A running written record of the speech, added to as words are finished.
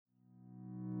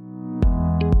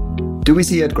Do we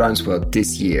see at Groundswell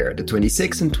this year, the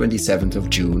 26th and 27th of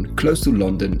June, close to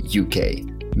London, UK.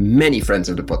 Many friends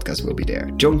of the podcast will be there.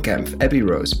 John Kempf, Abby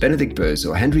Rose, Benedict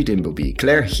Bösel, Henry Dimbleby,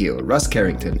 Claire Hill, Russ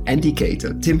Carrington, Andy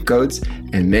Cato, Tim Coates,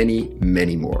 and many,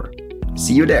 many more.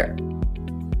 See you there.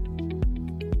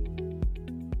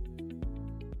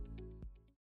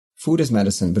 Food is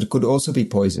medicine, but it could also be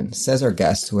poison, says our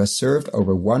guest who has served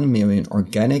over 1 million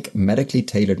organic, medically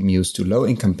tailored meals to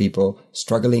low-income people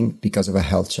struggling because of a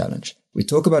health challenge. We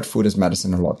talk about food as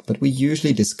medicine a lot, but we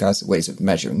usually discuss ways of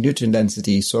measuring nutrient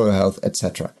density, soil health,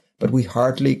 etc. But we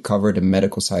hardly cover the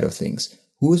medical side of things.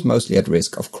 Who is mostly at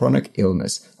risk of chronic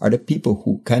illness are the people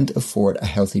who can't afford a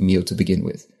healthy meal to begin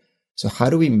with. So how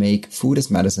do we make food as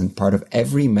medicine part of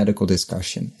every medical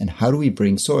discussion? And how do we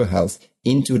bring soil health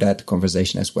into that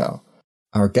conversation as well?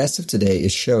 Our guest of today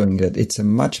is showing that it's a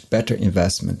much better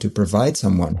investment to provide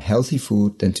someone healthy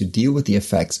food than to deal with the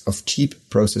effects of cheap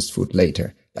processed food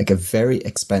later, like a very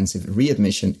expensive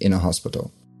readmission in a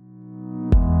hospital.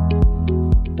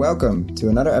 Welcome to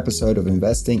another episode of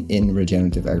Investing in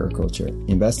Regenerative Agriculture,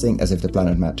 investing as if the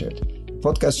planet mattered. A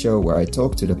podcast show where I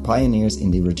talk to the pioneers in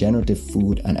the regenerative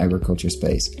food and agriculture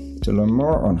space to learn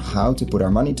more on how to put our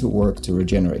money to work to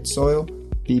regenerate soil,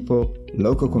 people,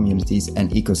 local communities and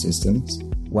ecosystems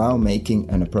while making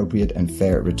an appropriate and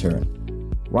fair return.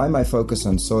 Why my focus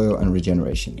on soil and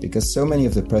regeneration? Because so many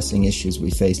of the pressing issues we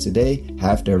face today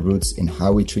have their roots in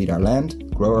how we treat our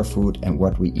land, grow our food and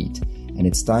what we eat. And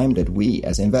it's time that we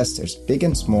as investors, big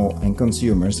and small, and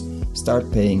consumers start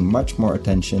paying much more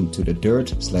attention to the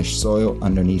dirt/soil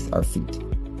underneath our feet.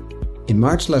 In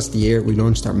March last year, we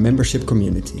launched our membership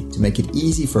community to make it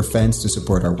easy for fans to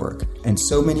support our work, and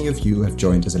so many of you have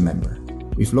joined as a member.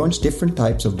 We've launched different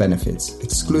types of benefits,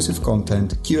 exclusive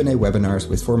content, Q&A webinars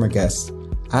with former guests,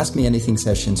 Ask Me Anything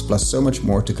sessions, plus so much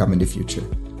more to come in the future.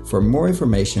 For more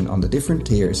information on the different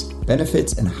tiers,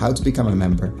 benefits, and how to become a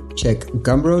member, check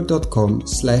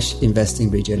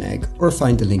gumroad.com/investingregenag or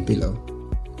find the link below.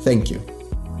 Thank you.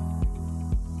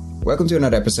 Welcome to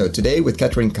another episode today with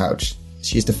Catherine Couch.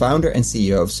 She is the founder and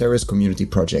CEO of Ceres Community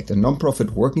Project, a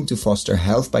non-profit working to foster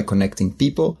health by connecting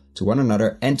people to one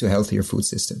another and to a healthier food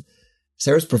system.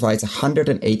 Ceres provides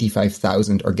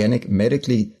 185,000 organic,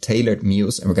 medically tailored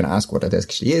meals, and we're going to ask what that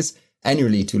actually is,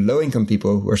 annually to low-income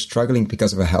people who are struggling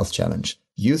because of a health challenge.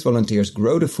 Youth volunteers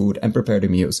grow the food and prepare the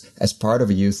meals as part of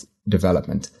a youth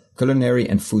development, culinary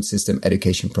and food system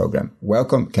education program.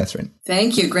 Welcome, Catherine.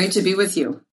 Thank you. Great to be with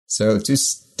you. So to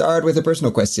start with a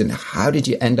personal question, how did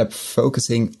you end up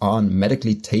focusing on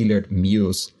medically tailored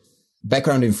meals?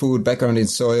 Background in food, background in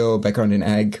soil, background in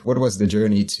ag. What was the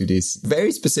journey to this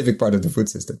very specific part of the food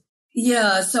system?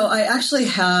 Yeah, so I actually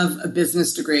have a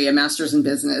business degree, a master's in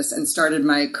business, and started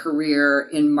my career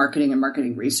in marketing and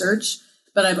marketing research.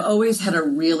 But I've always had a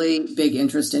really big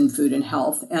interest in food and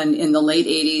health. And in the late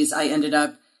 80s, I ended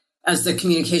up as the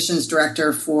communications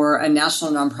director for a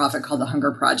national nonprofit called the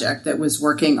Hunger Project that was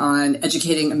working on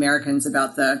educating Americans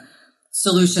about the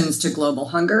solutions to global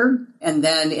hunger. And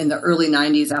then in the early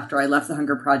 90s, after I left the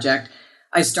Hunger Project,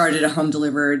 I started a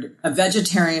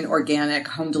vegetarian, organic,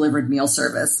 home-delivered meal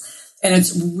service. And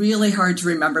it's really hard to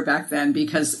remember back then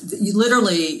because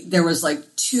literally there was like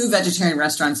 2 vegetarian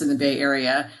restaurants in the Bay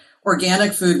Area.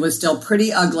 Organic food was still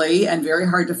pretty ugly and very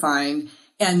hard to find.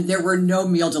 And there were no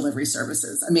meal delivery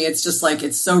services. I mean, it's just like,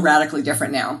 it's so radically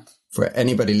different now. For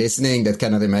anybody listening that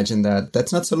cannot imagine that,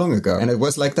 that's not so long ago. And it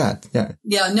was like that. Yeah.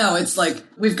 Yeah, no, it's like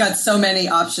we've got so many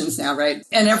options now, right?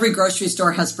 And every grocery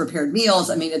store has prepared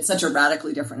meals. I mean, it's such a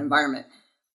radically different environment.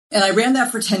 And I ran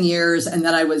that for 10 years. And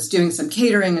then I was doing some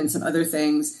catering and some other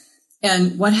things.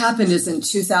 And what happened is in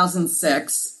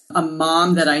 2006, a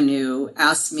mom that I knew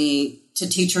asked me to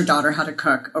teach her daughter how to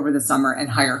cook over the summer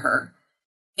and hire her.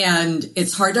 And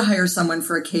it's hard to hire someone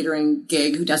for a catering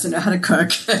gig who doesn't know how to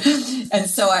cook. And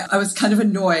so I was kind of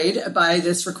annoyed by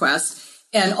this request.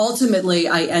 And ultimately,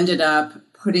 I ended up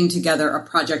putting together a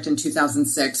project in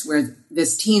 2006 where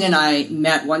this teen and I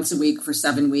met once a week for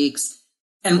 7 weeks.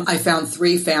 And I found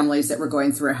 3 families that were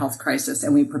going through a health crisis,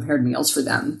 and we prepared meals for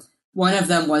them. One of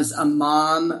them was a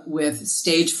mom with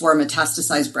stage 4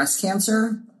 metastasized breast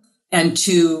cancer and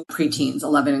 2 preteens,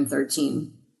 11 and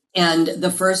 13. And the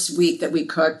first week that we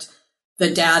cooked, the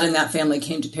dad in that family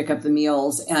came to pick up the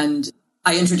meals. And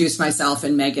I introduced myself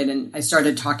and Megan, and I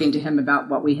started talking to him about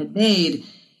what we had made.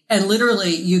 And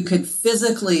literally, you could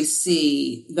physically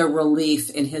see the relief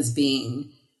in his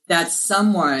being that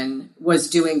someone was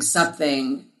doing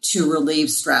something to relieve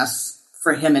stress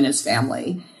for him and his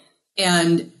family.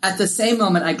 And at the same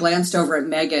moment, I glanced over at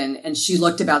Megan, and she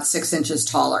looked about 6 inches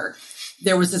taller.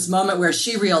 there was this moment where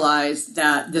she realized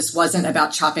that this wasn't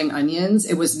about chopping onions.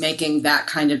 It was making that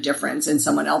kind of difference in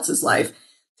someone else's life.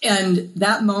 And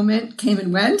that moment came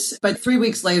and went. But 3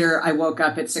 weeks later, I woke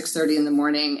up at 6:30 in the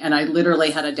morning and I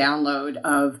literally had a download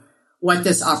of what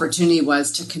this opportunity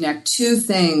was to connect two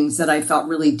things that I felt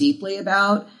really deeply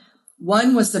about.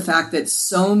 One was the fact that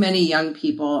so many young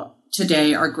people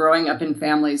today are growing up in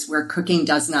families where cooking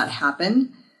does not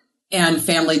happen and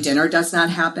family dinner does not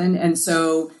happen. And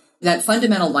so that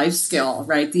fundamental life skill,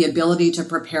 right, the ability to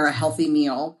prepare a healthy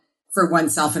meal for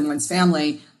oneself and one's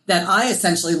family, that I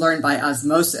essentially learned by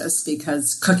osmosis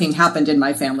because cooking happened in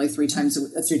my family three times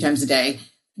a day,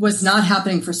 was not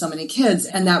happening for so many kids.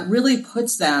 And that really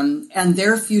puts them and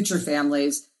their future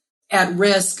families at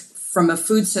risk from a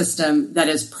food system that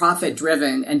is profit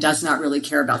driven and does not really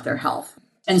care about their health.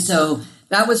 And so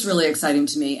that was really exciting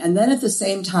to me. And then at the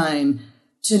same time,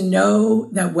 to know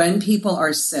that when people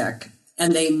are sick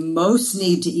and they most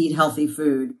need to eat healthy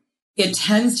food, it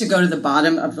tends to go to the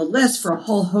bottom of the list for a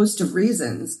whole host of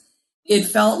reasons. It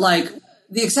felt like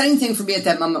the exciting thing for me at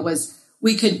that moment was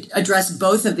we could address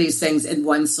both of these things in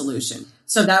one solution.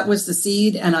 So that was the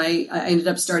seed. And I ended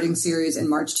up starting Ceres in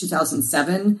March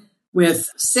 2007 with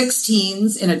 6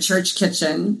 teens in a church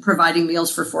kitchen providing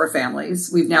meals for 4 families.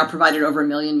 We've now provided over 1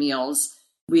 million meals.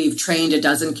 We've trained a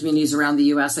dozen communities around the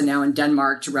U.S. and now in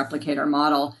Denmark to replicate our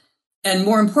model. And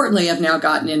more importantly, I've now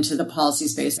gotten into the policy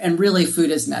space and really food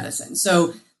is medicine.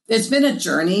 So it's been a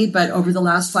journey, but over the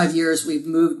last 5 years, we've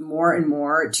moved more and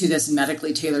more to this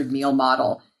medically tailored meal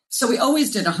model. So we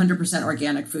always did 100%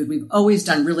 organic food. We've always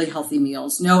done really healthy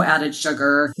meals, no added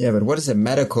sugar. Yeah, but what is a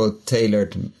medical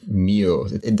tailored meal?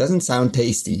 It doesn't sound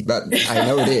tasty, but I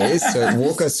know it is. So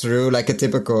walk us through like a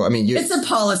typical, it's a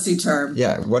policy term.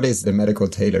 Yeah. What is the medical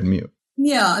tailored meal?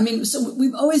 Yeah. So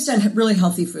we've always done really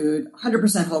healthy food,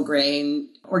 100% whole grain,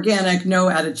 organic, no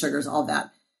added sugars, all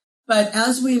that. But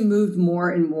as we moved more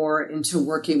and more into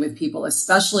working with people,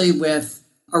 especially with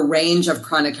a range of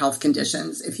chronic health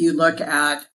conditions, if you look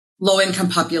at low-income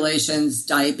populations,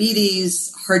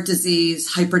 diabetes, heart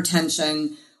disease,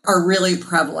 hypertension are really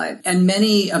prevalent. And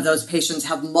many of those patients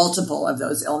have multiple of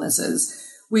those illnesses.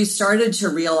 We started to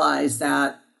realize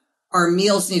that our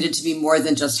meals needed to be more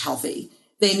than just healthy.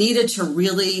 They needed to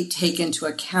really take into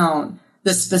account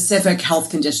the specific health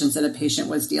conditions that a patient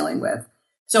was dealing with.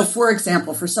 So, for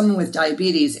example, for someone with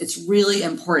diabetes, it's really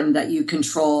important that you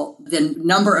control the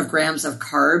number of grams of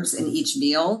carbs in each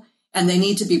meal, and they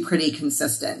need to be pretty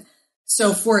consistent.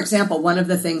 So, for example, one of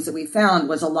the things that we found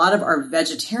was a lot of our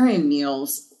vegetarian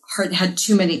meals had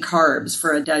too many carbs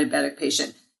for a diabetic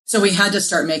patient. So we had to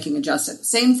start making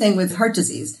adjustments. Same thing with heart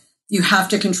disease. You have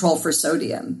to control for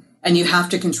sodium and you have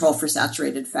to control for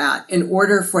saturated fat in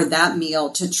order for that meal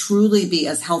to truly be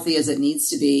as healthy as it needs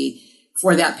to be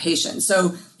for that patient.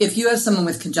 So if you have someone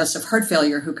with congestive heart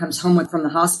failure who comes home from the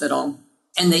hospital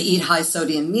and they eat high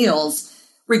sodium meals,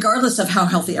 regardless of how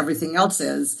healthy everything else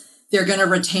is, they're going to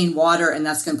retain water and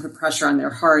that's going to put pressure on their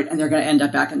heart and they're going to end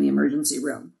up back in the emergency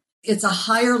room. It's a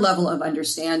higher level of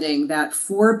understanding that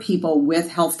for people with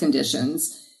health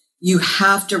conditions, you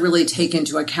have to really take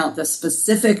into account the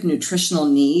specific nutritional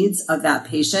needs of that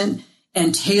patient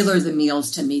and tailor the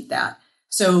meals to meet that.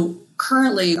 So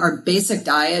currently our basic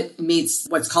diet meets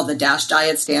what's called the DASH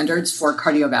diet standards for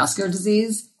cardiovascular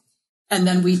disease. And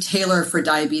then we tailor for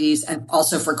diabetes and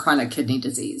also for chronic kidney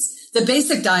disease. The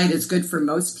basic diet is good for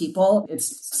most people.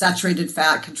 It's saturated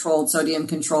fat controlled, sodium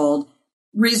controlled,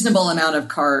 reasonable amount of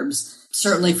carbs.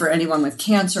 Certainly for anyone with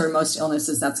cancer, most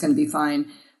illnesses, that's going to be fine.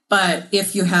 But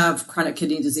if you have chronic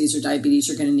kidney disease or diabetes,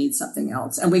 you're going to need something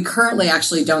else. And we currently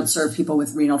actually don't serve people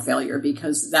with renal failure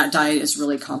because that diet is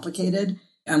really complicated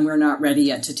and we're not ready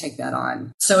yet to take that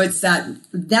on. So it's that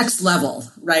next level,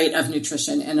 right, of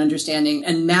nutrition and understanding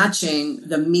and matching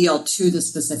the meal to the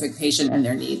specific patient and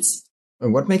their needs.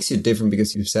 And what makes you different?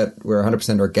 Because you said we're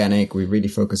 100% organic. We really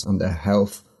focus on the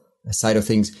health side of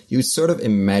things. You sort of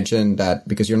imagine that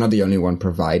because you're not the only one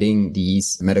providing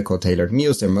these medical tailored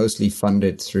meals, they're mostly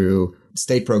funded through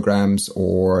state programs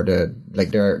or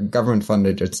they're government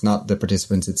funded. It's not the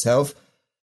participants itself.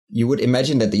 You would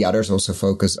imagine that the others also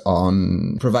focus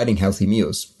on providing healthy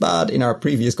meals. But in our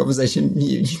previous conversation,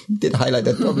 you did highlight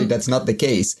that probably that's not the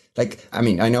case.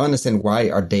 I now understand why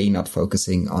are they not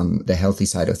focusing on the healthy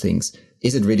side of things?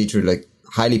 Is it really true?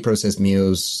 Highly processed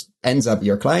meals ends up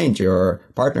your client, your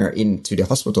partner into the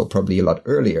hospital probably a lot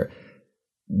earlier.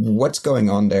 What's going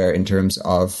on there in terms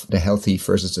of the healthy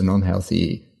versus the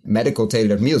non-healthy medical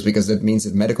tailored meals? Because that means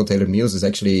that medical tailored meals is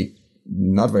actually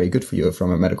not very good for you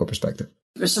from a medical perspective.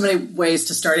 There's so many ways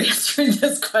to start answering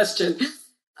this question.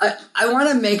 I want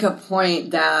to make a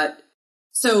point that,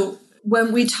 so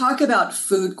when we talk about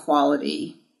food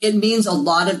quality, it means a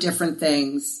lot of different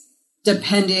things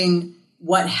depending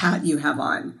what hat you have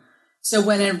on. So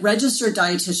when a registered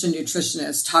dietitian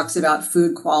nutritionist talks about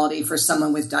food quality for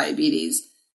someone with diabetes,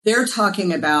 they're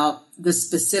talking about the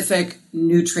specific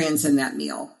nutrients in that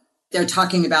meal. They're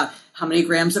talking about how many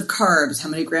grams of carbs, how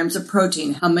many grams of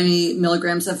protein, how many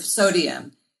milligrams of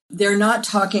sodium. They're not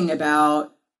talking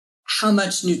about how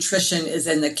much nutrition is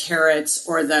in the carrots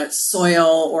or the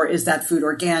soil, or is that food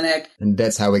organic? And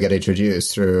that's how we got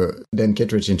introduced through, Dan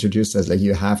Kittredge introduced us, like,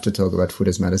 you have to talk about food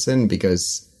as medicine,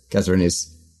 because Catherine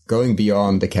is going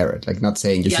beyond the carrot, like not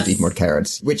saying you should eat more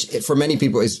carrots, which for many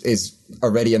people is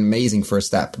already an amazing first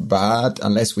step. But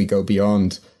unless we go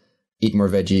beyond eat more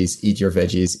veggies, eat your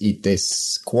veggies, eat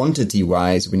this quantity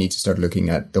wise, we need to start looking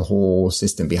at the whole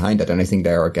system behind it. And I think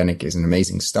Dairy Organic is an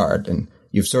amazing start. And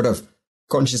you've sort of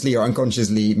consciously or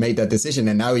unconsciously made that decision.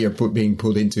 And now you're being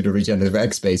pulled into the regenerative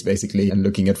ag space, basically, and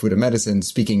looking at food and medicine,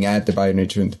 speaking at the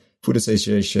Bionutrient Food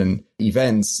Association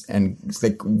events. And it's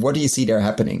like, what do you see there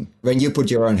happening? When you put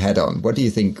your own hat on, what do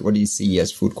you see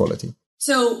as food quality?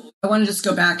 So I want to just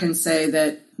go back and say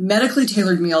that medically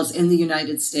tailored meals in the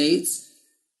United States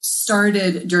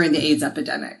started during the AIDS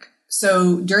epidemic.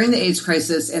 So during the AIDS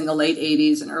crisis in the late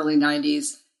 80s and early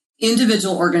 90s,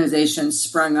 individual organizations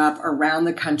sprung up around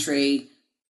the country.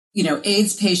 You know,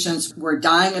 AIDS patients were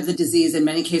dying of the disease. In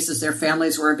many cases, their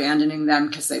families were abandoning them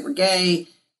because they were gay.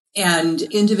 And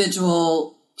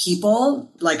individual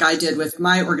people, like I did with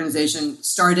my organization,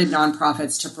 started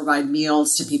nonprofits to provide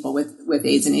meals to people with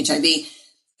AIDS and HIV.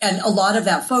 And a lot of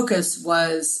that focus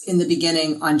was in the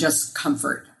beginning on just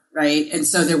comfort, right? And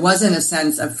so there wasn't a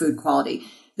sense of food quality.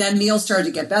 Then meals started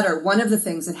to get better. One of the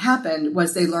things that happened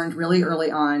was they learned really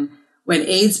early on, when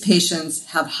AIDS patients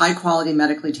have high quality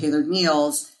medically tailored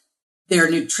meals, their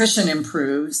nutrition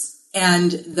improves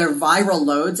and their viral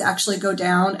loads actually go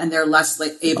down, and they're less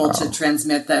able to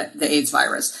transmit the AIDS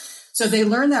virus. So they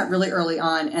learned that really early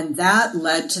on, and that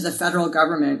led to the federal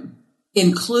government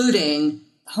including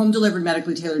home delivered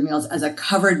medically tailored meals as a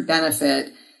covered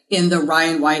benefit in the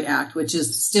Ryan White Act, which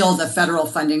is still the federal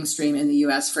funding stream in the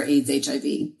U.S. for AIDS,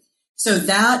 HIV. So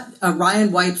that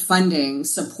Ryan White funding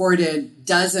supported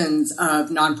dozens of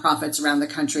nonprofits around the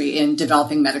country in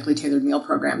developing medically tailored meal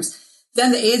programs.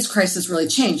 Then the AIDS crisis really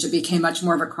changed. It became much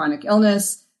more of a chronic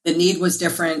illness. The need was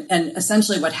different. And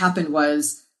essentially what happened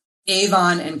was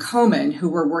Avon and Komen, who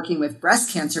were working with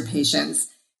breast cancer patients,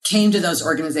 came to those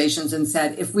organizations and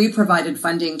said, if we provided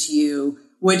funding to you,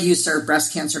 would you serve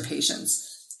breast cancer patients?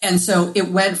 And so it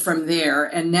went from there.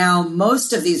 And now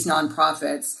most of these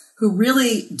nonprofits who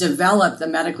really developed the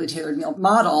medically tailored meal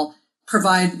model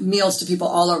provide meals to people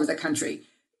all over the country.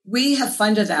 We have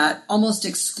funded that almost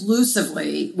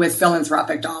exclusively with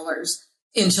philanthropic dollars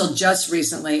until just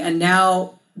recently. And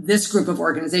now this group of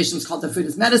organizations called the Food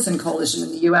as Medicine Coalition in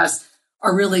the U.S.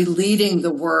 are really leading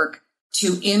the work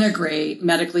to integrate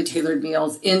medically tailored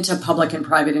meals into public and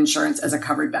private insurance as a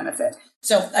covered benefit.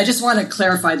 So I just want to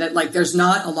clarify that, like, there's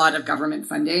not a lot of government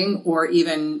funding or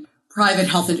even private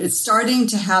health. It's starting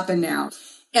to happen now.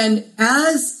 And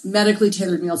as medically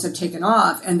tailored meals have taken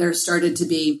off and there started to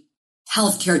be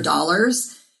healthcare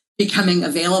dollars becoming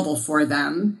available for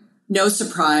them, no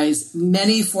surprise,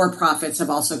 many for-profits have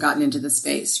also gotten into the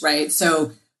space, right?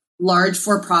 So large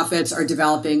for-profits are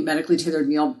developing medically tailored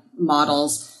meal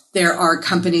models. There are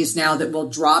companies now that will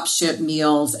drop ship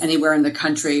meals anywhere in the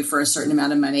country for a certain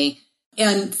amount of money.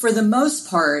 And for the most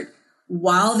part,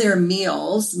 while their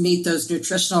meals meet those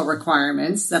nutritional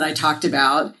requirements that I talked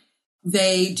about,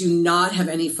 they do not have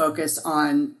any focus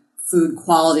on food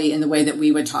quality in the way that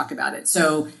we would talk about it.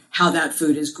 So how that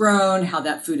food is grown, how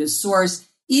that food is sourced,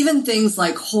 even things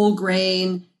like whole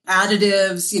grain,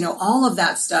 additives, all of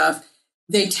that stuff,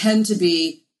 they tend to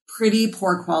be pretty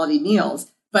poor quality meals.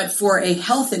 But for a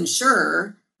health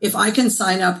insurer, if I can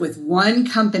sign up with one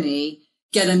company,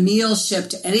 get a meal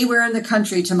shipped anywhere in the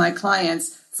country to my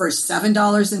clients for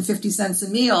 $7.50 a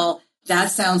meal,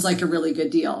 that sounds like a really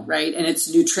good deal, right? And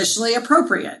it's nutritionally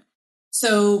appropriate.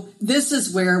 So this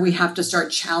is where we have to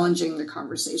start challenging the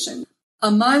conversation.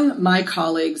 Among my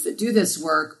colleagues that do this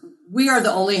work, we are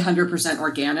the only 100%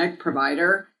 organic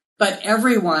provider, but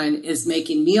everyone is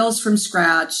making meals from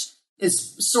scratch,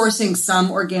 is sourcing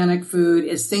some organic food,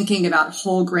 is thinking about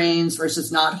whole grains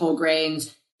versus not whole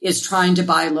grains, is trying to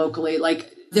buy locally.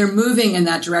 Like, they're moving in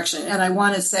that direction. And I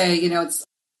want to say, it's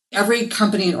every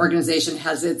company and organization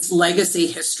has its legacy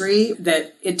history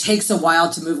that it takes a while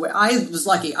to move away. I was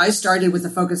lucky. I started with a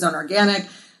focus on organic.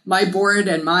 My board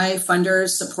and my funders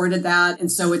supported that.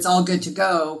 And so it's all good to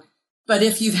go. But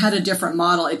if you've had a different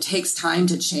model, it takes time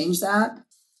to change that.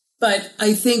 But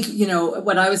I think,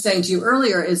 what I was saying to you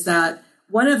earlier is that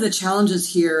one of the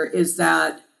challenges here is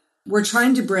that we're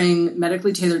trying to bring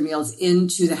medically tailored meals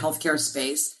into the healthcare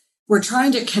space. We're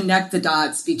trying to connect the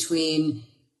dots between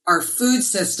our food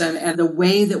system and the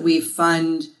way that we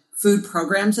fund food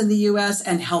programs in the U.S.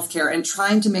 and healthcare, and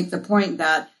trying to make the point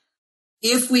that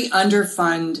if we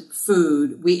underfund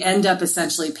food, we end up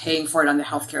essentially paying for it on the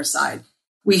healthcare side.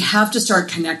 We have to start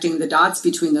connecting the dots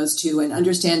between those two and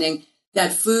understanding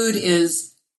that food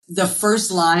is the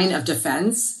first line of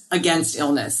defense against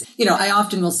illness. I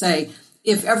often will say,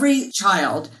 if every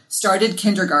child started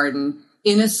kindergarten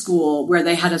in a school where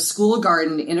they had a school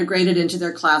garden integrated into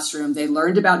their classroom, they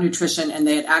learned about nutrition and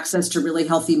they had access to really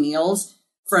healthy meals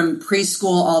from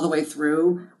preschool all the way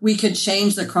through, we could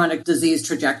change the chronic disease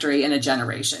trajectory in a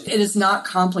generation. It is not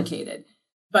complicated,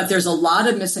 but there's a lot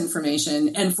of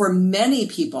misinformation. And for many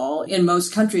people in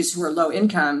most countries who are low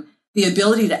income, the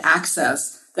ability to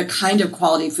access the kind of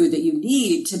quality food that you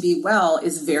need to be well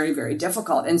is very, very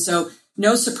difficult. And so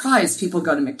no surprise, people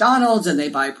go to McDonald's and they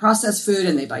buy processed food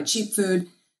and they buy cheap food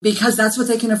because that's what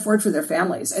they can afford for their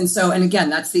families. And again,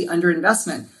 that's the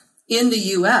underinvestment. In the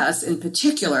US in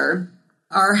particular,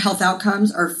 our health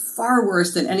outcomes are far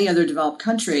worse than any other developed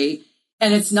country.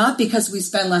 And it's not because we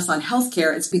spend less on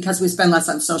healthcare, it's because we spend less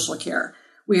on social care.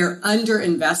 We are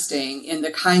underinvesting in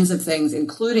the kinds of things,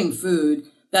 including food,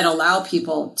 that allow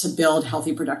people to build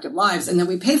healthy, productive lives. And then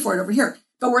we pay for it over here.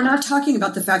 But we're not talking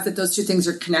about the fact that those two things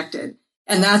are connected.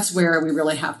 And that's where we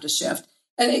really have to shift.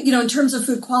 And, in terms of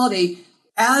food quality,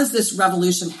 as this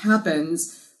revolution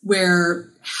happens, where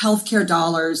healthcare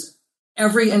dollars,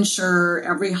 every insurer,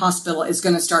 every hospital is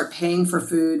going to start paying for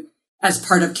food as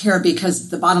part of care because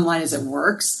the bottom line is it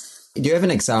works. Do you have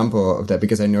an example of that?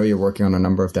 Because I know you're working on a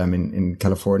number of them in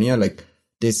California, like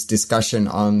this discussion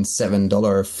on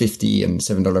 $7.50 and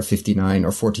 $7.59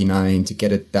 or 49 to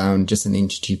get it down just an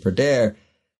inch cheaper there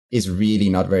is really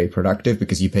not very productive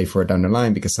because you pay for it down the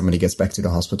line because somebody gets back to the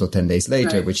hospital 10 days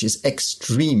later, right, which is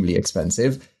extremely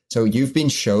expensive. So you've been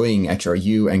showing, actually,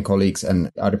 you and colleagues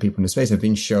and other people in the space have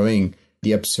been showing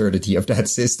the absurdity of that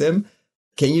system.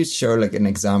 Can you show like an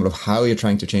example of how you're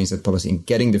trying to change that policy and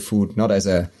getting the food not as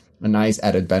a nice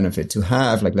added benefit to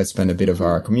have, like let's spend a bit of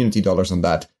our community dollars on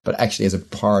that, but actually as a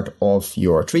part of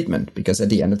your treatment? Because at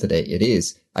the end of the day, it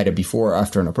is either before or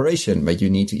after an operation, but you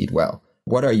need to eat well.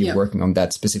 What are you working on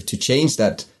that specific to change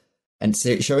that and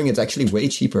showing it's actually way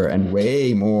cheaper and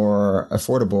way more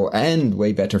affordable and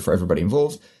way better for everybody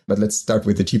involved? But let's start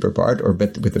with the cheaper part or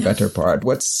with the better part.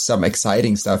 What's some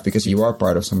exciting stuff? Because you are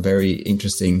part of some very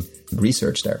interesting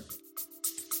research there.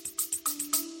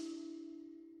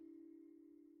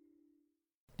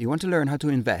 Do you want to learn how to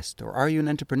invest, or are you an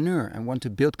entrepreneur and want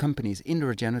to build companies in the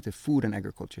regenerative food and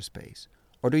agriculture space?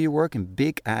 Or do you work in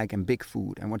big ag and big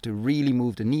food and want to really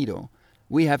move the needle?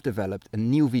 We have developed a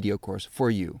new video course for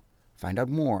you. Find out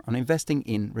more on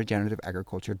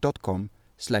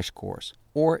investinginregenerativeagriculture.com/course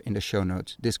or in the show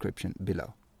notes description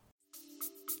below.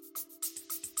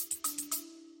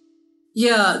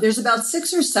 Yeah, there's about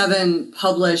 6 or 7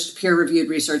 published peer-reviewed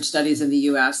research studies in the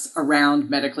U.S. around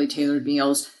medically tailored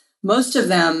meals. Most of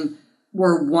them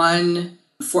were one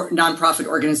nonprofit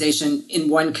organization in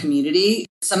one community.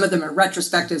 Some of them are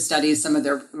retrospective studies, some of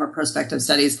them are prospective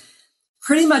studies.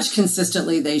 Pretty much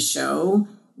consistently, they show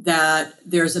that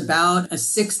there's about a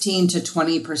 16 to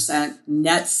 20%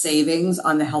 net savings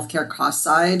on the healthcare cost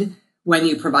side when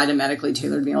you provide a medically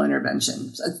tailored meal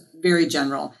intervention. So it's very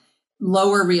general.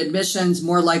 Lower readmissions,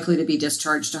 more likely to be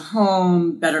discharged to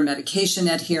home, better medication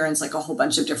adherence, like a whole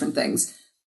bunch of different things.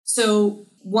 So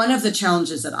one of the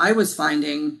challenges that I was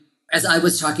finding as I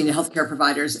was talking to healthcare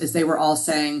providers is they were all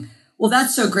saying, well,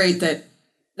 that's so great that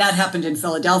happened in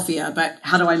Philadelphia, but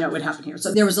how do I know it would happen here?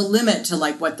 So there was a limit to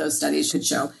like what those studies should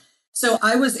show. So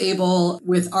I was able,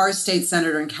 with our state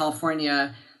senator in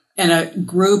California and a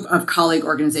group of colleague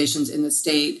organizations in the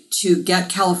state, to get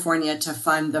California to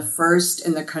fund the first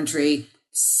in the country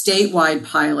statewide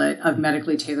pilot of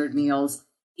medically tailored meals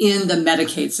in the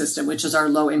Medicaid system, which is our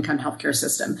low-income healthcare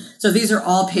system. So these are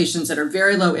all patients that are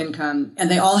very low income,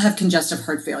 and they all have congestive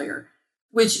heart failure,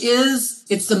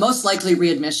 it's the most likely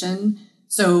readmission.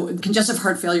 So congestive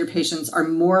heart failure patients are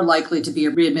more likely to be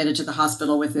readmitted to the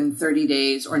hospital within 30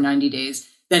 days or 90 days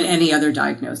than any other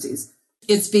diagnoses.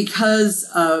 It's because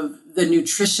of the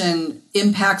nutrition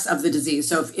impacts of the disease.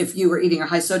 So if you were eating a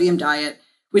high sodium diet,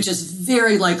 which is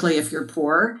very likely if you're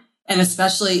poor, and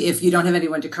especially if you don't have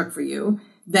anyone to cook for you,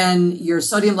 then your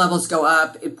sodium levels go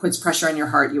up, it puts pressure on your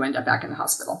heart, you end up back in the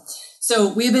hospital.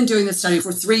 So we've been doing this study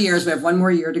for 3 years. We have 1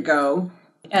 more year to go.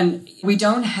 And we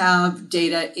don't have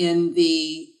data in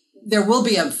the There will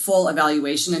be a full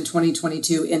evaluation in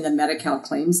 2022 in the Medi-Cal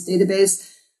claims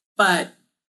database, but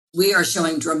we are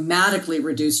showing dramatically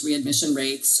reduced readmission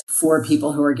rates for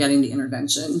people who are getting the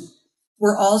intervention.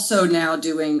 We're also now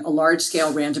doing a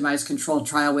large-scale randomized controlled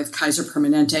trial with Kaiser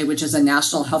Permanente, which is a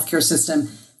national healthcare system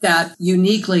that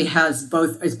uniquely is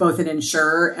both an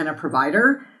insurer and a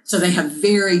provider. So they have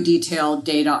very detailed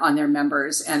data on their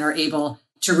members and are able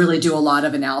to really do a lot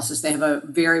of analysis. They have a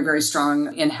very, very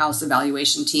strong in-house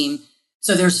evaluation team.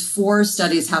 So there's 4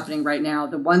 studies happening right now.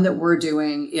 The one that we're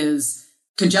doing is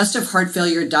congestive heart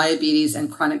failure, diabetes,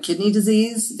 and chronic kidney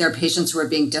disease. They're patients who are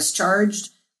being discharged.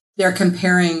 They're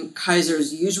comparing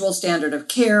Kaiser's usual standard of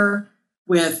care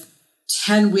with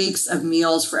 10 weeks of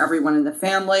meals for everyone in the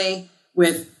family,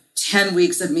 with 10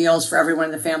 weeks of meals for everyone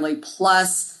in the family,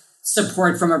 plus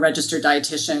support from a registered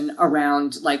dietitian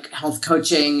around like health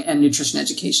coaching and nutrition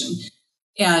education.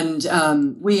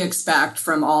 And we expect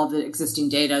from all the existing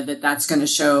data that that's going to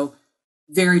show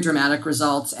very dramatic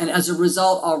results. And as a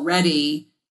result, already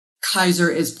Kaiser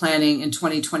is planning in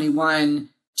 2021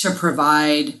 to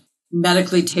provide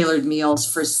medically tailored meals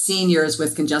for seniors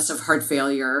with congestive heart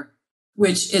failure,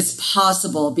 which is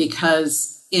possible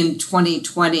because in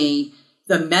 2020,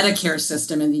 the Medicare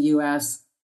system in the U.S.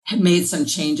 had made some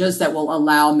changes that will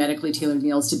allow medically tailored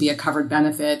meals to be a covered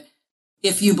benefit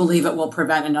if you believe it will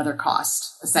prevent another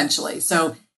cost, essentially.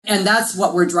 So, and that's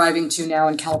what we're driving to now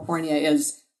in California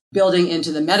is building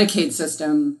into the Medicaid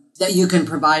system that you can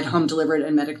provide home delivered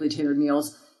and medically tailored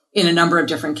meals in a number of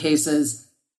different cases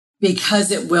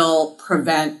because it will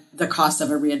prevent the cost of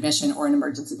a readmission or an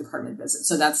emergency department visit.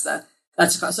 So that's the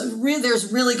cost. So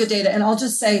there's really good data. And I'll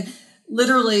just say,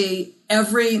 literally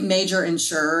every major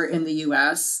insurer in the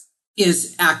U.S.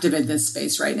 is active in this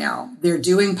space right now. They're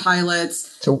doing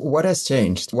pilots. So what has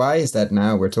changed? Why is that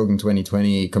now? We're talking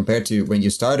 2020 compared to when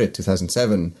you started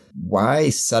 2007.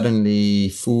 Why suddenly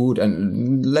food,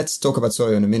 and let's talk about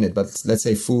soy in a minute, but let's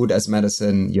say food as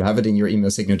medicine, you have it in your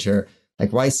email signature.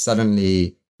 Like why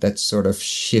suddenly that sort of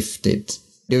shifted?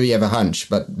 Do you have a hunch?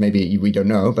 But maybe we don't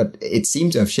know, but it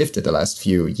seemed to have shifted the last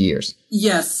few years.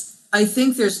 Yes. I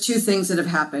think there's 2 things that have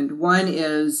happened. One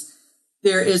is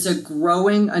there is a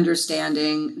growing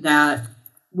understanding that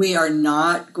we are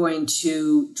not going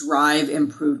to drive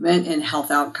improvement in health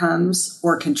outcomes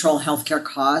or control healthcare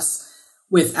costs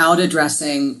without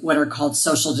addressing what are called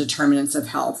social determinants of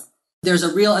health. There's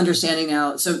a real understanding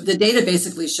now. So the data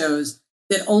basically shows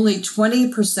that only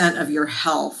 20% of your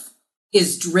health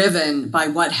is driven by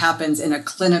what happens in a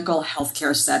clinical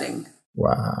healthcare setting.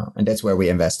 Wow. And that's where we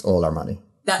invest all our money.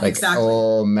 Exactly.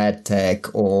 All med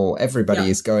tech, or everybody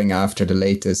is going after the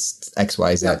latest X,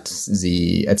 Y, Z,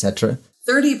 Z, etc.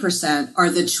 30% are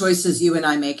the choices you and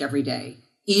I make every day.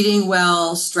 Eating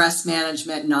well, stress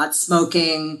management, not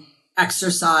smoking,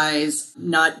 exercise,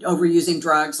 not overusing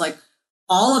drugs, like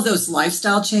all of those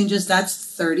lifestyle changes, that's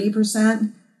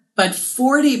 30%. But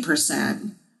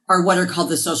 40% are what are called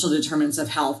the social determinants of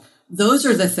health. Those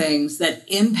are the things that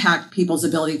impact people's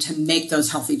ability to make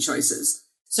those healthy choices.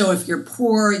 So if you're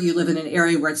poor, you live in an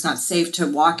area where it's not safe to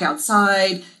walk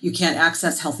outside, you can't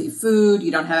access healthy food, you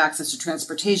don't have access to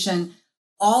transportation,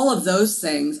 all of those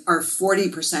things are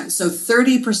 40%. So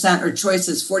 30% are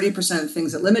choices, 40% are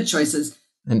things that limit choices.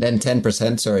 And then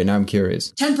 10%, sorry, now I'm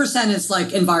curious. 10% is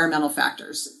like environmental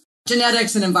factors,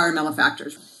 genetics and environmental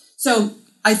factors. So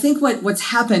I think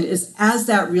what's happened is as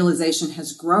that realization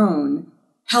has grown,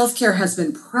 healthcare has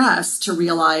been pressed to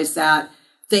realize that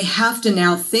they have to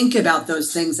now think about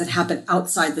those things that happen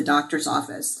outside the doctor's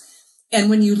office. And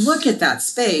when you look at that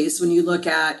space, when you look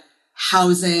at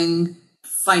housing,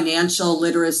 financial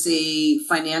literacy,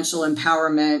 financial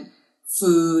empowerment,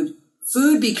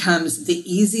 food becomes the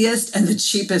easiest and the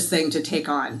cheapest thing to take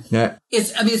on. Yeah.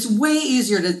 It's way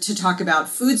easier to talk about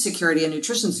food security and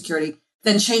nutrition security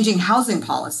than changing housing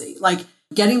policy. Like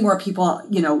getting more people,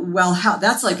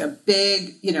 that's like a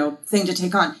big, thing to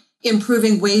take on.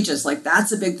 Improving wages, like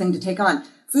that's a big thing to take on.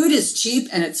 Food is cheap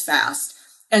and it's fast.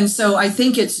 And so I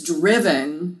think it's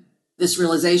driven this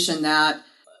realization that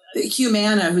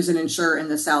Humana, who's an insurer in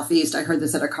the Southeast, I heard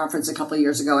this at a conference a couple of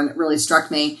years ago and it really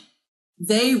struck me.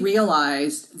 They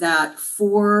realized that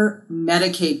for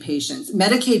Medicaid patients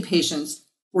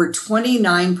were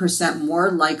 29%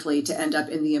 more likely to end up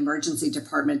in the emergency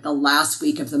department the last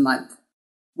week of the month.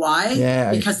 Why?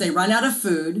 Because they run out of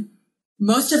food.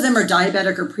 Most of them are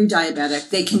diabetic or pre-diabetic.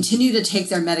 They continue to take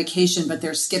their medication, but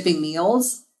they're skipping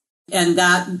meals. And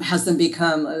that has them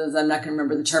become, I'm not going to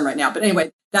remember the term right now, but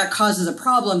anyway, that causes a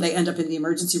problem. They end up in the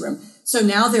emergency room. So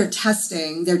now they're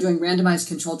doing randomized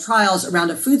controlled trials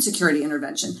around a food security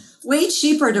intervention. Way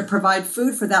cheaper to provide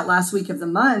food for that last week of the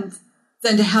month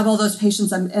than to have all those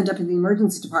patients end up in the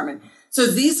emergency department. So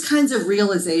these kinds of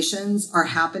realizations are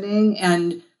happening,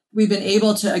 and we've been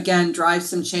able to, again, drive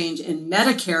some change in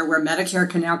Medicare, where Medicare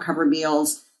can now cover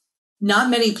meals. Not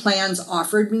many plans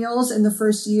offered meals in the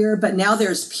first year, but now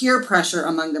there's peer pressure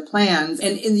among the plans.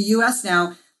 And in the US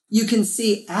now, you can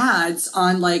see ads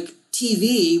on like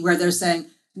TV where they're saying,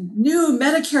 new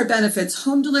Medicare benefits,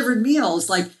 home delivered meals.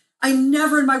 Like, I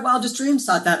never in my wildest dreams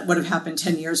thought that would have happened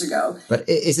 10 years ago. But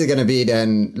is it going to be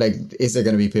then, like, is there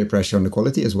going to be peer pressure on the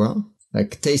quality as well?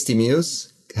 Like tasty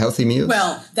meals, healthy meals?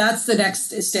 Well, that's the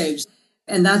next stage.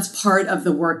 And that's part of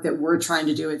the work that we're trying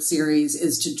to do at Ceres,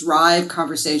 is to drive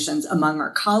conversations among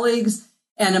our colleagues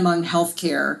and among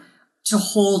healthcare to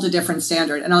hold a different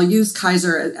standard. And I'll use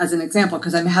Kaiser as an example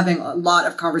because I'm having a lot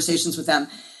of conversations with them.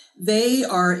 They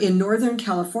are in Northern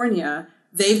California.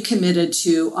 They've committed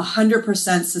to 100%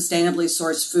 sustainably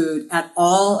sourced food at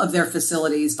all of their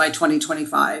facilities by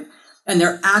 2025. And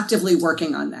they're actively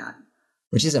working on that.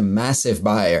 Which is a massive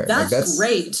buyer. That's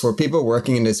great. For people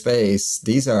working in this space,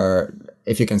 these are,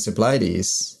 if you can supply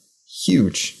these,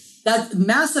 huge. That's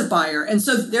massive buyer. And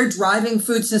so they're driving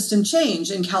food system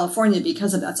change in California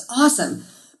because of that. That's awesome.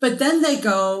 But then they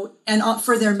go and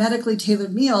for their medically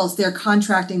tailored meals, they're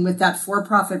contracting with that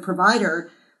for-profit provider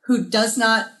who does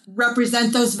not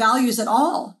represent those values at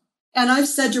all. And I've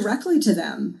said directly to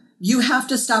them, you have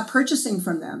to stop purchasing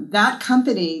from them. That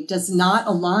company does not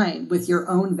align with your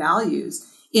own values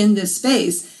in this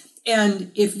space.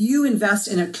 And if you invest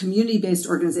in a community-based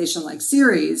organization like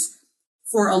Ceres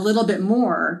for a little bit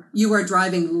more, you are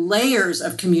driving layers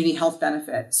of community health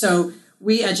benefit. So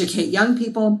we educate young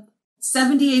people.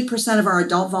 78% of our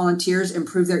adult volunteers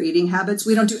improve their eating habits.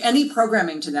 We don't do any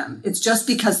programming to them. It's just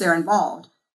because they're involved.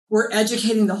 We're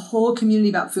educating the whole community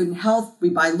about food and health. We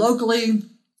buy locally.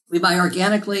 We buy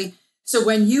organically. So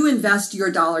when you invest your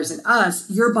dollars in us,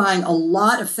 you're buying a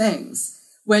lot of things.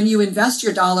 When you invest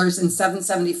your dollars in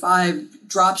 775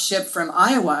 drop ship from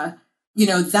Iowa,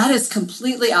 that is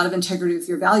completely out of integrity with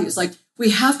your values. Like, we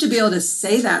have to be able to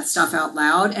say that stuff out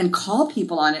loud and call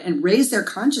people on it and raise their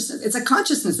consciousness. It's a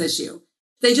consciousness issue.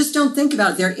 They just don't think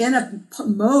about it. They're in a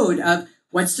mode of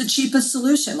what's the cheapest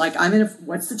solution? Like,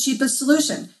 what's the cheapest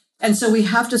solution? And so we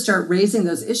have to start raising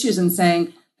those issues and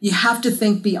saying, you have to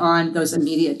think beyond those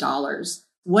immediate dollars.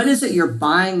 What is it you're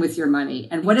buying with your money?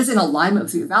 And what is in alignment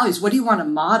with your values? What do you want to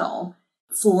model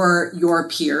for your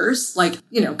peers? Like,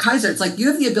 Kaiser, it's like you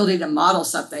have the ability to model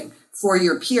something for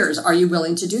your peers. Are you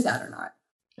willing to do that or not?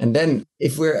 And then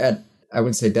if we're at, I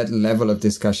would say, that level of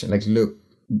discussion, like, look,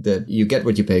 that you get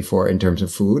what you pay for in terms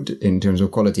of food, in terms of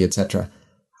quality, etc.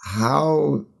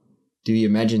 How do you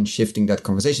imagine shifting that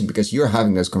conversation? Because you're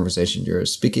having those conversations, you're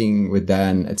speaking with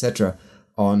Dan, etc.,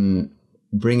 on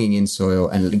bringing in soil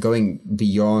and going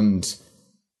beyond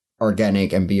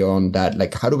organic and beyond that.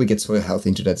 Like, how do we get soil health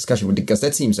into that discussion? Because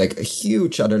that seems like a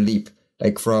huge other leap.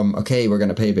 Like, from, okay, we're going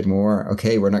to pay a bit more.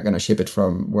 Okay, we're not going to ship it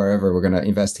from wherever. We're going to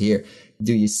invest here.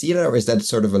 Do you see that? Or is that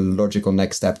sort of a logical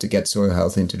next step to get soil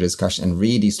health into the discussion and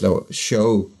really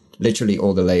show literally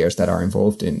all the layers that are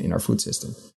involved in our food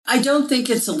system? I don't think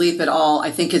it's a leap at all.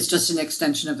 I think it's just an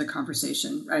extension of the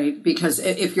conversation, right? Because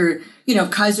if you're,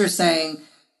 Kaiser's saying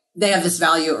they have this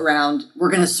value around, we're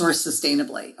going to source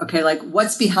sustainably. Okay. Like,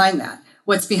 what's behind that?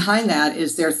 What's behind that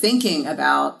is they're thinking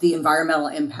about the environmental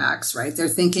impacts, right? They're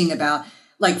thinking about,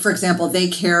 like, for example, they've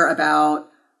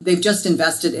just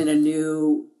invested in a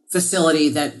new facility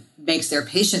that makes their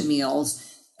patient meals.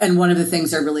 And one of the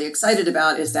things they're really excited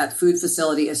about is that food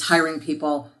facility is hiring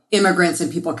people, immigrants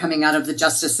and people coming out of the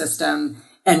justice system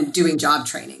and doing job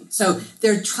training. So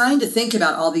they're trying to think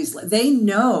about all these. They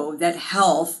know that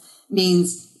health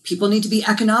means people need to be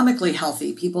economically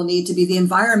healthy. The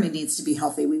environment needs to be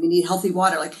healthy. We need healthy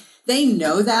water. Like, they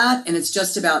know that. And it's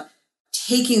just about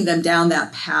taking them down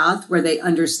that path where they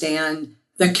understand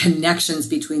the connections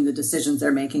between the decisions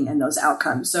they're making and those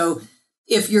outcomes. So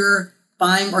if you're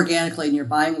buying organically and you're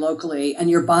buying locally and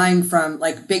you're buying from,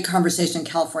 like, big conversation in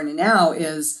California now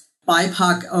is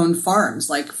BIPOC owned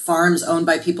farms, like farms owned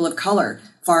by people of color,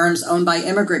 farms owned by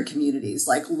immigrant communities,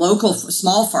 like local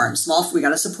small farms, we got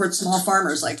to support small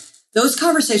farmers. Like, those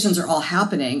conversations are all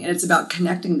happening, and it's about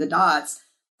connecting the dots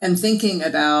and thinking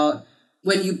about,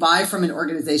 when you buy from an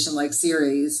organization like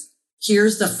Ceres,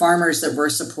 here's the farmers that we're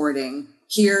supporting.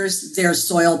 Here's their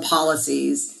soil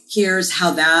policies. Here's how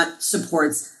that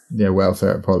supports their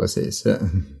welfare policies.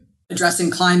 Addressing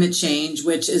climate change,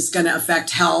 which is going to affect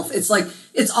health. It's like,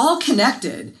 it's all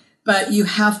connected, but you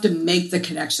have to make the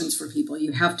connections for people.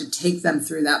 You have to take them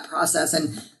through that process.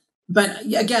 But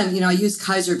again, I use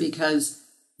Kaiser because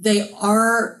they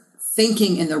are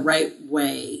thinking in the right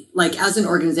way. Like, as an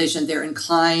organization, they're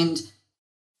inclined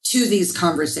to these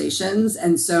conversations.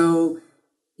 And so,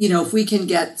 if we can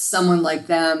get someone like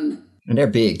them. And they're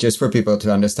big, just for people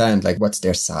to understand, like, what's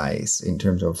their size in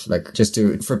terms of, like,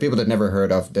 for people that never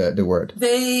heard of the word.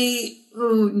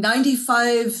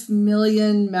 95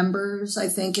 million members, I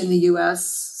think, in the US,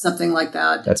 something like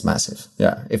that. That's massive.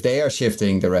 Yeah. If they are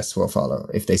shifting, the rest will follow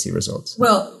if they see results.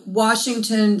 Well,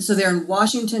 Washington, so they're in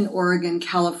Washington, Oregon,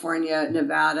 California,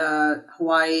 Nevada,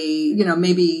 Hawaii,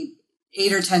 maybe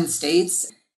 8 or 10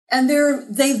 states. And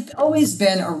they've always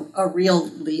been a real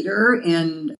leader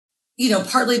in,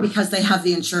 partly because they have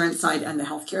the insurance side and the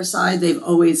healthcare side. They've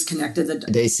always connected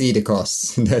They see the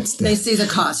costs. They see the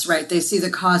costs, right? They see the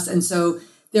costs. And so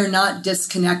they're not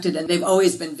disconnected. And they've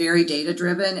always been very data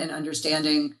driven and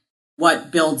understanding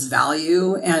what builds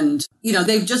value. And,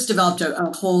 they've just developed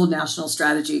a whole national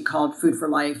strategy called Food for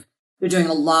Life. They're doing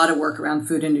a lot of work around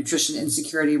food and nutrition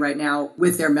insecurity right now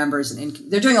with their members. And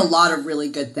they're doing a lot of really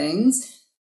good things.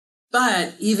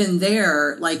 But even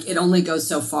there, it only goes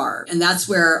so far. And that's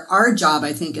where our job,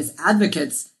 I think, as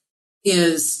advocates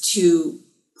is to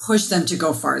push them to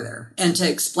go farther and to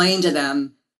explain to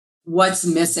them what's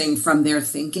missing from their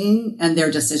thinking and their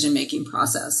decision-making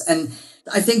process. And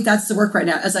I think that's the work right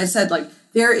now. As I said,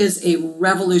 there is a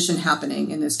revolution happening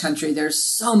in this country. There's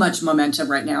so much momentum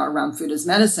right now around food as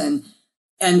medicine.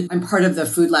 And I'm part of the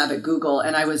food lab at Google.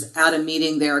 And I was at a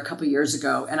meeting there a couple of years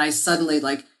ago. And I suddenly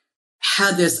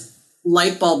had this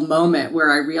light bulb moment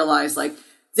where I realized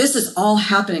this is all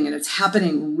happening and it's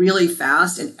happening really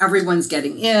fast and everyone's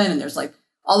getting in and there's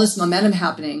all this momentum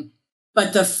happening.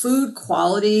 But the food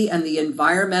quality and the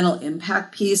environmental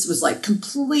impact piece was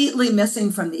completely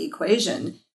missing from the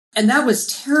equation. And that was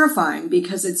terrifying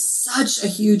because it's such a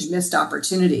huge missed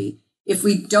opportunity. If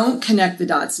we don't connect the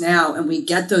dots now and we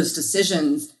get those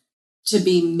decisions to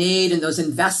be made and those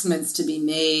investments to be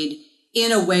made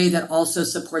in a way that also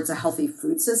supports a healthy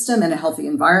food system and a healthy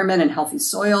environment and healthy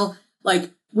soil,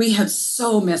 we have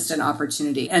so missed an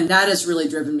opportunity. And that has really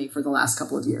driven me for the last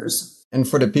couple of years. And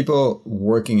for the people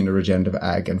working in the regenerative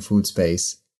ag and food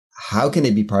space, how can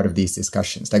they be part of these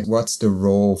discussions? What's the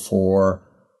role for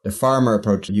the farmer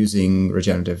approach using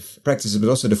regenerative practices, but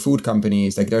also the food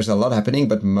companies? There's a lot happening,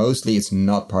 but mostly it's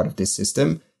not part of this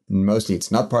system. Mostly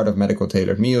it's not part of medical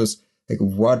tailored meals.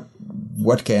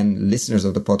 What can listeners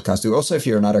of the podcast do? Also, if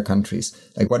you're in other countries,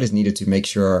 what is needed to make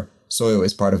sure soil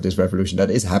is part of this revolution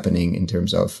that is happening in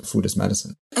terms of food as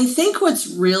medicine? I think what's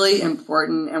really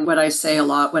important, and what I say a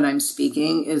lot when I'm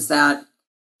speaking, is that,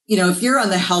 if you're on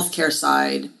the healthcare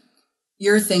side,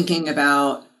 you're thinking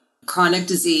about chronic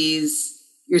disease,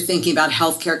 you're thinking about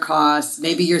healthcare costs,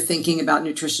 maybe you're thinking about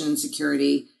nutrition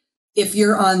insecurity. If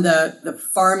you're on the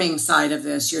farming side of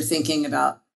this, you're thinking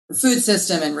about the food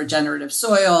system and regenerative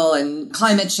soil and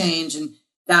climate change and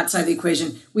that side of the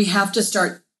equation. We have to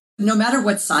start, no matter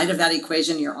what side of that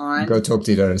equation you're on. Go talk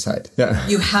to the other side. Yeah.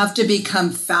 You have to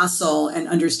become facile and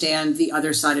understand the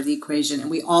other side of the equation. And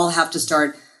we all have to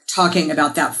start talking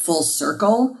about that full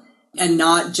circle and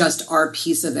not just our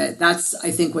piece of it. That's,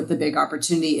 I think, what the big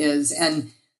opportunity is.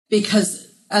 And because,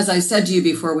 as I said to you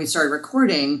before we started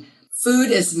recording,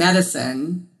 food is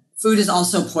medicine. Food is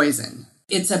also poison.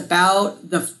 It's about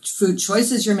the food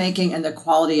choices you're making and the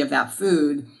quality of that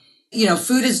food.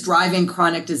 Food is driving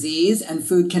chronic disease and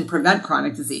food can prevent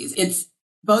chronic disease. It's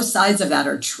both sides of that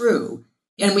are true.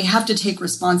 And we have to take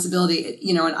responsibility,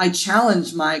 and I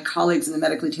challenge my colleagues in the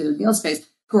medically tailored meal space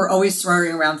who are always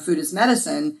throwing around food as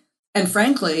medicine. And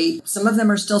frankly, some of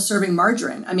them are still serving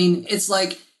margarine. I mean, it's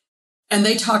and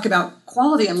they talk about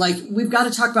quality. I'm we've got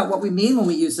to talk about what we mean when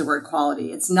we use the word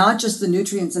quality. It's not just the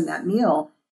nutrients in that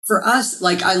meal. For us,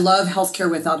 I love Healthcare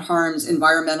Without Harm's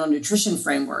environmental nutrition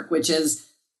framework, which is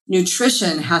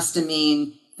nutrition has to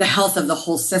mean the health of the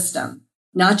whole system,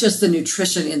 not just the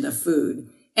nutrition in the food.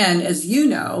 And as you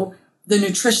know, the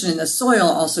nutrition in the soil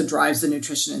also drives the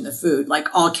nutrition in the food.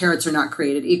 All carrots are not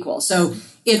created equal. So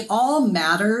it all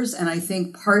matters. And I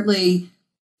think partly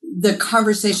the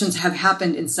conversations have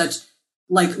happened in such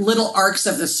little arcs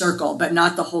of the circle, but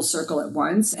not the whole circle at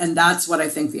once. And that's what I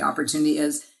think the opportunity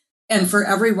is. And for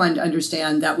everyone to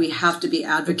understand that we have to be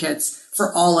advocates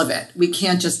for all of it. We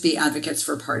can't just be advocates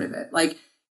for part of it.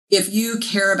 If you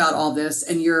care about all this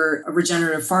and you're a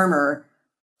regenerative farmer,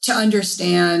 to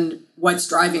understand what's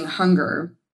driving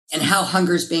hunger and how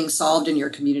hunger is being solved in your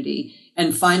community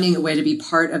and finding a way to be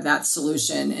part of that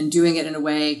solution and doing it in a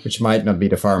way which might not be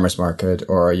the farmer's market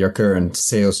or your current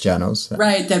sales channels.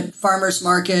 Right. The farmer's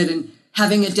market and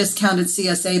having a discounted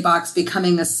CSA box,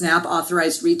 becoming a SNAP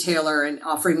authorized retailer and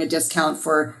offering a discount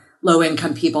for low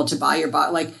income people to buy your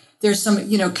box. There's some,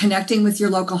 connecting with your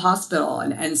local hospital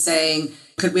and saying,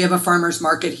 Could we have a farmer's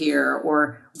market here?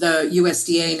 Or the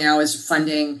USDA now is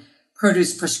funding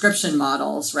produce prescription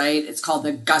models, right? It's called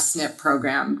the GUSNIP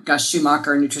program, Gus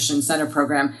Schumacher Nutrition Incentive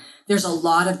Program. There's a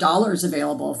lot of dollars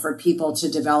available for people to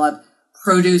develop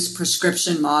produce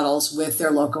prescription models with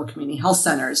their local community health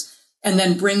centers, and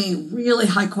then bringing really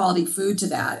high quality food to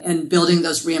that and building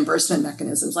those reimbursement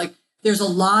mechanisms. Like, there's a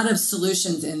lot of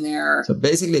solutions in there. So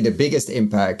basically the biggest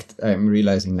impact, I'm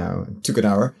realizing now, it took an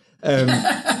hour,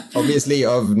 obviously,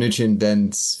 of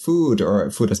nutrient-dense food or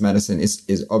food as medicine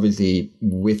is obviously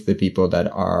with the people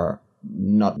that are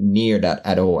not near that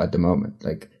at all at the moment.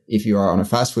 Like, if you are on a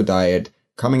fast food diet,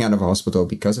 coming out of a hospital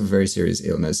because of a very serious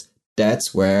illness,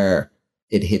 that's where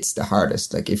it hits the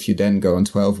hardest. Like, if you then go on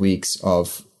 12 weeks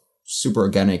of super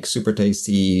organic, super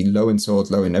tasty, low in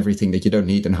salt, low in everything that you don't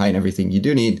need and high in everything you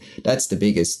do need, that's the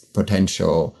biggest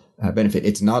potential benefit.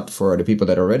 It's not for the people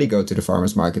that already go to the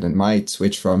farmer's market and might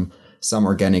switch from some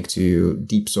organic to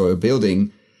deep soil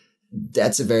building.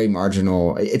 That's a very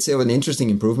marginal, it's an interesting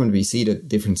improvement. We see the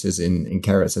differences in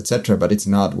carrots, etc., but it's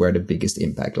not where the biggest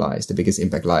impact lies. The biggest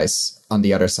impact lies on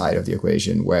the other side of the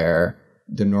equation, where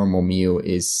the normal meal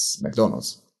is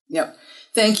McDonald's. Yep.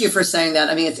 Thank you for saying that.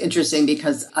 I mean, it's interesting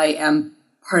because I am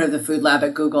part of the food lab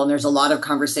at Google, and there's a lot of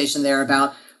conversation there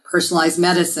about personalized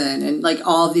medicine and like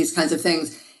all of these kinds of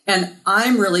things. And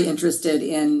I'm really interested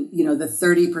in, the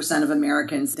 30% of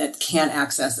Americans that can't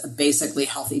access a basically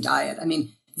healthy diet. I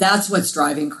mean, that's what's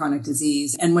driving chronic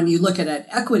disease. And when you look at an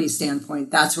equity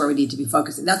standpoint, that's where we need to be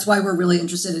focusing. That's why we're really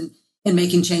interested in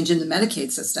making change in the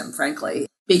Medicaid system, frankly,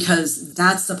 because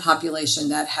that's the population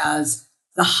that has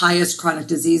the highest chronic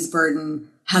disease burden,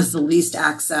 has the least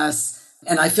access.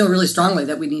 And I feel really strongly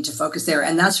that we need to focus there.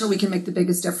 And that's where we can make the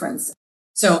biggest difference.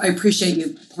 So I appreciate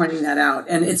you pointing that out.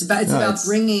 And it's about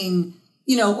bringing,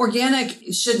 organic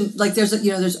shouldn't, like,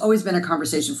 there's always been a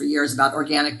conversation for years about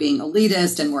organic being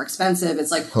elitist and more expensive.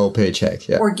 It's like whole paycheck.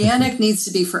 Yeah. Organic needs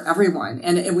to be for everyone.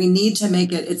 And we need to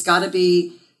make it, it's got to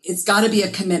be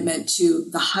a commitment to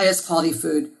the highest quality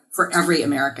food for every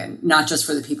American, not just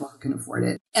for the people who can afford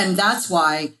it. And that's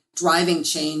why driving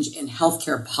change in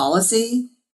healthcare policy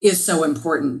is so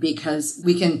important, because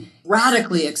we can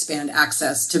radically expand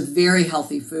access to very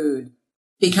healthy food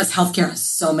because healthcare has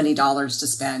so many dollars to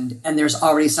spend. And there's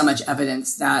already so much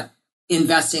evidence that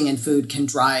investing in food can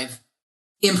drive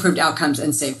improved outcomes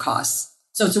and save costs.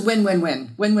 So it's a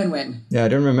win-win-win, win-win-win. Yeah, I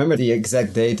don't remember the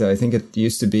exact data. I think it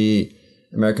used to be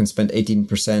Americans spent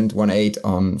 18%, 1/8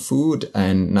 on food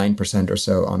and 9% or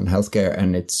so on healthcare.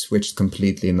 And it switched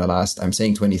completely in the last, I'm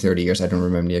saying 20, 30 years. I don't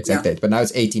remember the exact date, but now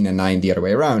it's 18 and 9 the other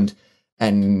way around.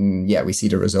 And yeah, we see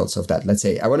the results of that. Let's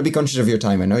say, I want to be conscious of your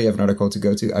time. I know you have another call to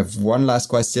go to. I have one last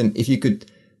question. If you could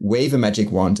wave a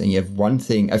magic wand and you have one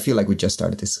thing, I feel like we just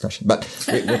started this discussion, but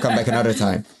we'll come back another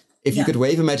time. If you could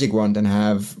wave a magic wand and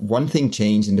have one thing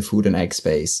change in the food and egg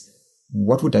space,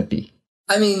 what would that be?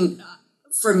 I mean,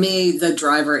 for me, the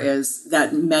driver is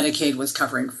that Medicaid was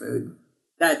covering food,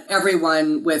 that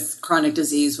everyone with chronic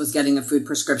disease was getting a food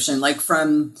prescription, like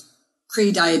from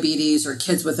pre-diabetes or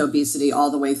kids with obesity all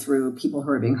the way through people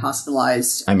who are being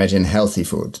hospitalized. I imagine healthy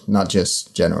food, not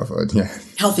just general food. Yeah.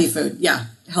 Healthy food. Yeah.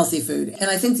 Healthy food.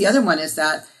 And I think the other one is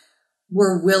that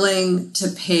we're willing to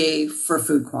pay for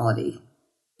food quality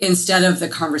instead of the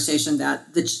conversation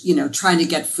that, trying to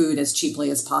get food as cheaply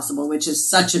as possible, which is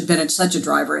such a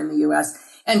driver in the US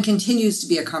and continues to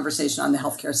be a conversation on the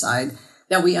healthcare side,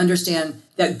 that we understand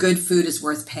that good food is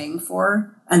worth paying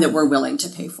for and that we're willing to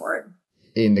pay for it.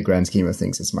 In the grand scheme of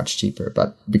things, it's much cheaper,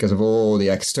 but because of all the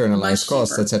externalized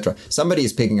costs, etc., somebody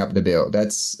is picking up the bill.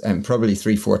 That's probably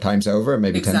 3-4 times over,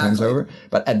 maybe 10 times over.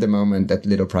 But at the moment, that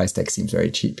little price tag seems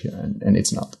very cheap, and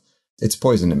it's not. It's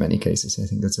poison in many cases. I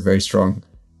think that's a very strong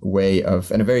way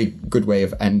of, and a very good way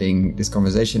of ending this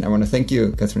conversation. I want to thank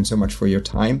you, Catherine, so much for your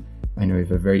time. I know you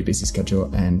have a very busy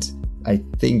schedule, and I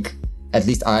think, at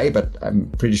least but I'm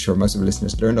pretty sure most of the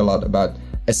listeners learned a lot about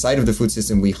a side of the food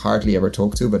system we hardly ever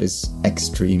talk to, but is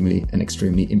extremely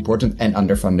important and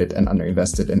underfunded and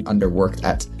underinvested and underworked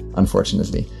at,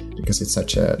 unfortunately, because it's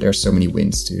there's so many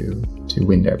wins to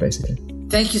win there, basically.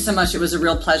 Thank you so much. It was a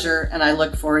real pleasure, and I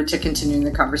look forward to continuing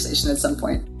the conversation at some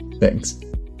point. Thanks.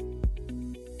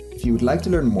 If you would like to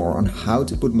learn more on how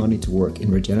to put money to work in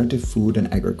regenerative food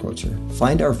and agriculture,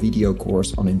 find our video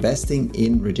course on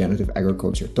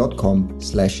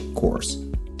investinginregenerativeagriculture.com/course.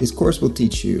 This course will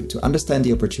teach you to understand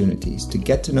the opportunities, to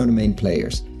get to know the main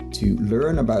players, to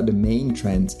learn about the main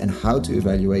trends and how to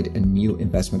evaluate a new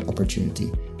investment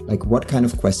opportunity, like what kind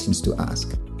of questions to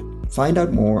ask. Find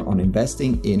out more on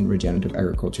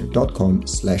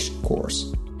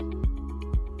investinginregenerativeagriculture.com/course.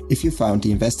 If you found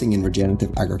the Investing in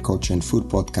Regenerative Agriculture and Food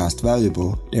podcast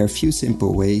valuable, there are a few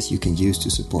simple ways you can use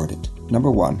to support it. Number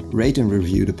 1, rate and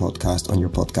review the podcast on your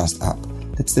podcast app.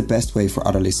 That's the best way for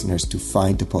other listeners to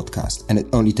find the podcast, and it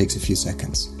only takes a few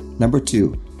seconds. Number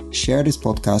 2, share this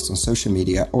podcast on social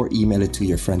media or email it to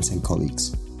your friends and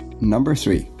colleagues. Number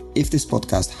 3, if this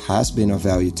podcast has been of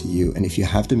value to you and if you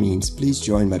have the means, please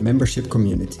join my membership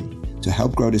community to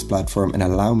help grow this platform and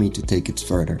allow me to take it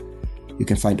further. You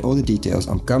can find all the details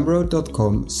on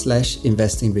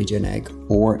gumroad.com/investingregenag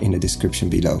or in the description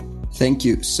below. Thank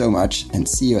you so much and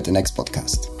see you at the next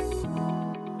podcast.